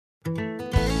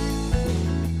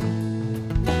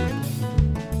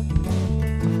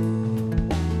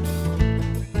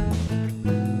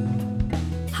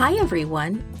Hi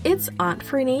everyone, it's Aunt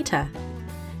Fernita.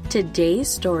 Today's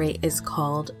story is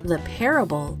called The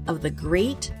Parable of the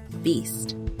Great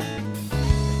Feast.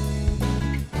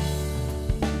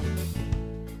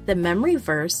 The memory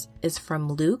verse is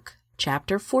from Luke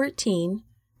chapter 14,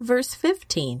 verse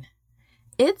 15.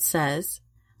 It says,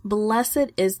 "Blessed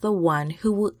is the one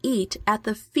who will eat at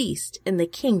the feast in the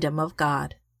kingdom of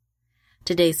God."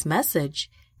 Today's message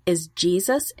is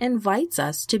Jesus invites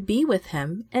us to be with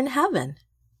him in heaven.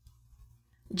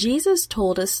 Jesus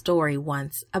told a story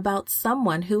once about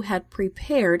someone who had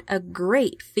prepared a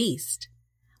great feast.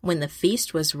 When the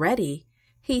feast was ready,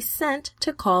 he sent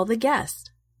to call the guests.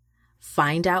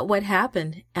 Find out what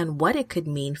happened and what it could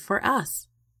mean for us.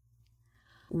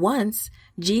 Once,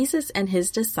 Jesus and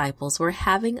his disciples were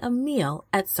having a meal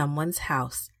at someone's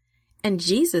house, and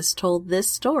Jesus told this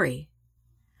story.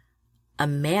 A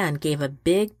man gave a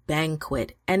big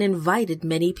banquet and invited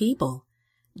many people.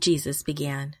 Jesus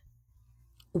began.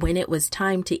 When it was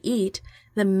time to eat,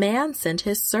 the man sent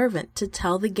his servant to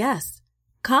tell the guests,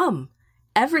 "Come,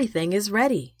 everything is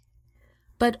ready."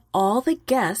 But all the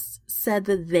guests said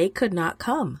that they could not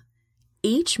come.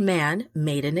 Each man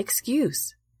made an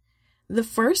excuse. The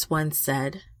first one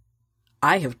said,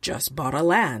 "I have just bought a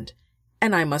land,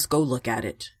 and I must go look at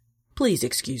it. Please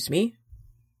excuse me."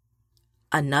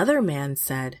 Another man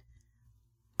said,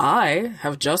 "I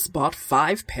have just bought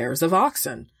 5 pairs of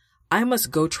oxen. I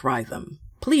must go try them.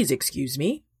 Please excuse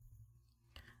me."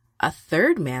 A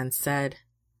third man said,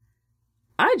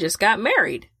 "I just got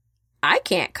married. I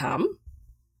can't come."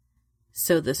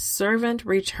 So the servant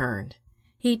returned.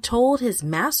 He told his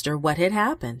master what had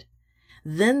happened.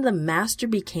 Then the master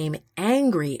became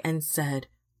angry and said,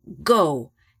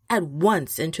 "Go at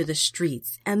once into the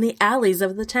streets and the alleys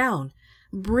of the town.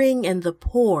 Bring in the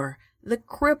poor, the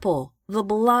cripple, the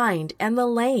blind, and the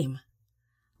lame."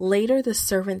 Later the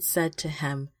servant said to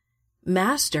him,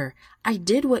 "Master, I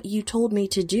did what you told me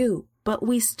to do, but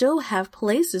we still have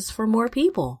places for more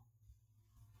people."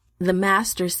 The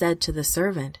master said to the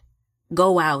servant,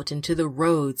 "Go out into the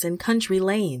roads and country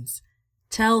lanes.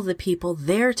 Tell the people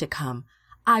there to come.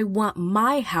 I want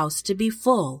my house to be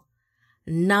full.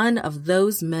 None of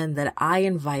those men that I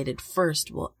invited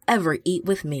first will ever eat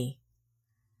with me."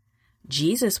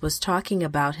 Jesus was talking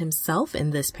about himself in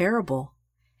this parable.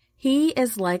 He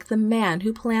is like the man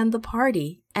who planned the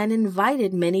party and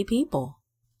invited many people.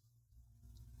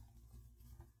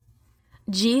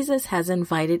 Jesus has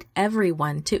invited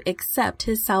everyone to accept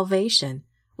his salvation,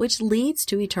 which leads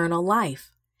to eternal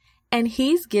life, and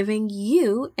he's giving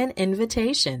you an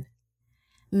invitation.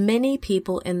 Many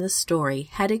people in the story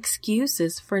had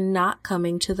excuses for not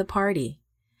coming to the party.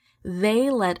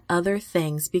 They let other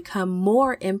things become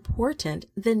more important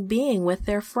than being with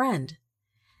their friend.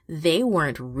 They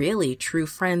weren't really true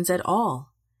friends at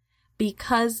all.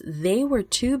 Because they were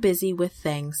too busy with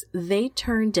things, they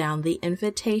turned down the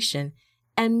invitation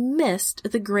and missed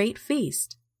the great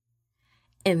feast.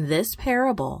 In this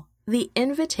parable, the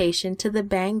invitation to the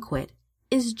banquet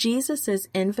is Jesus'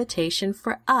 invitation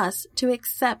for us to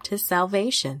accept his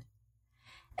salvation.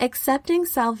 Accepting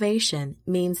salvation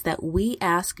means that we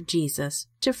ask Jesus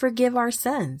to forgive our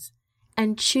sins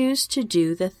and choose to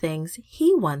do the things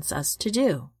he wants us to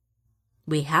do.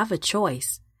 We have a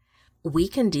choice. We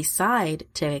can decide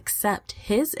to accept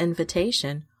his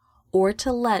invitation or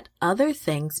to let other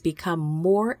things become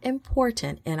more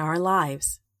important in our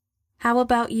lives. How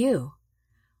about you?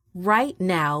 Right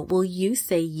now, will you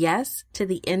say yes to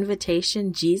the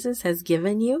invitation Jesus has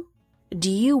given you? Do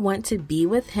you want to be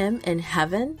with him in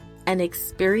heaven and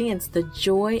experience the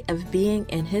joy of being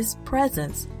in his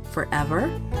presence forever?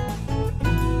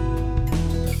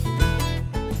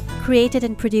 Created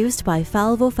and produced by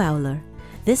Falvo Fowler.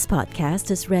 This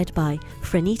podcast is read by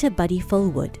Fernita Buddy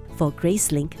Fullwood for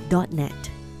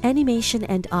Gracelink.net. Animation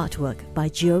and artwork by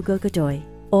Diogo Godoy.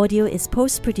 Audio is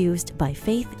post-produced by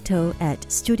Faith Toh at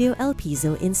Studio El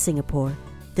Piso in Singapore.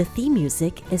 The theme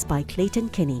music is by Clayton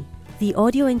Kinney. The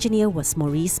audio engineer was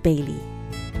Maurice Bailey.